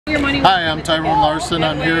Hi, I'm Tyrone Larson.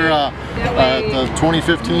 I'm here at the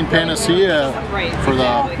 2015 Panacea for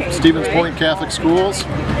the Stevens Point Catholic Schools,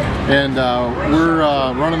 and we're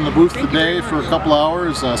running the booth today for a couple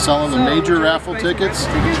hours selling the major raffle tickets.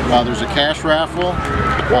 There's a cash raffle,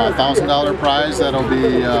 $1,000 prize that'll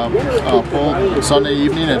be pulled Sunday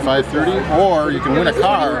evening at 5:30, or you can win a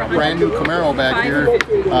car, a brand new Camaro back here,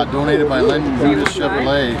 donated by Len Vitas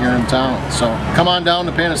Chevrolet here in town. So come on down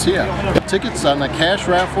to Panacea. The tickets on the cash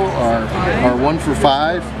raffle are 1 for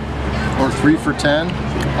 5 or 3 for 10.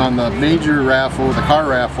 On the major raffle, the car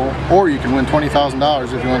raffle, or you can win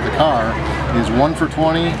 $20,000 if you want the car, is 1 for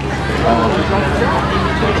 20,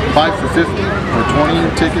 5 for 50, or 20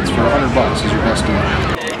 tickets for $100 is your best deal.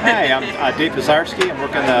 Hi, I'm Dave Pizarski. I'm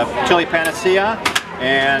working the Pacelli Panacea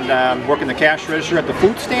and working the cash register at the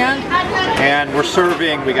food stand. And we're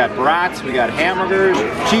serving, we got brats, we got hamburgers,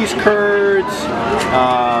 cheese curds,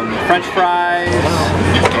 French fries,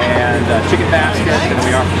 and chicken baskets, and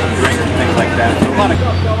we offer some drinks and things like that. So a lot of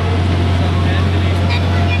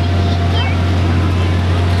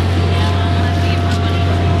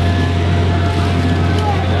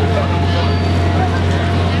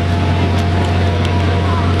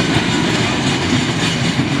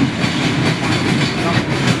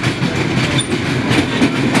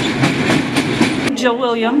Jill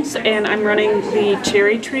Williams, and I'm running the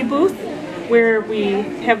Cherry Tree booth, where we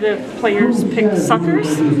have the players pick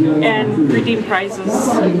suckers and redeem prizes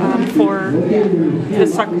for the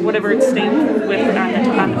sucker, whatever it's stamped with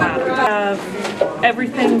on the bottom.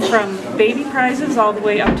 Everything from baby prizes all the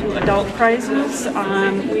way up to adult prizes.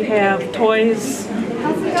 We have toys,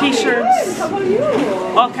 t-shirts,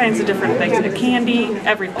 all kinds of different things, candy,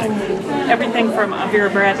 everything. Everything from a Vera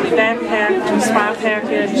Bradley backpack to a spa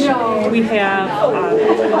package. We have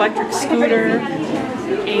an electric scooter,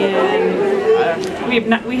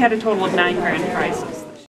 and we had a total of 9 grand prizes.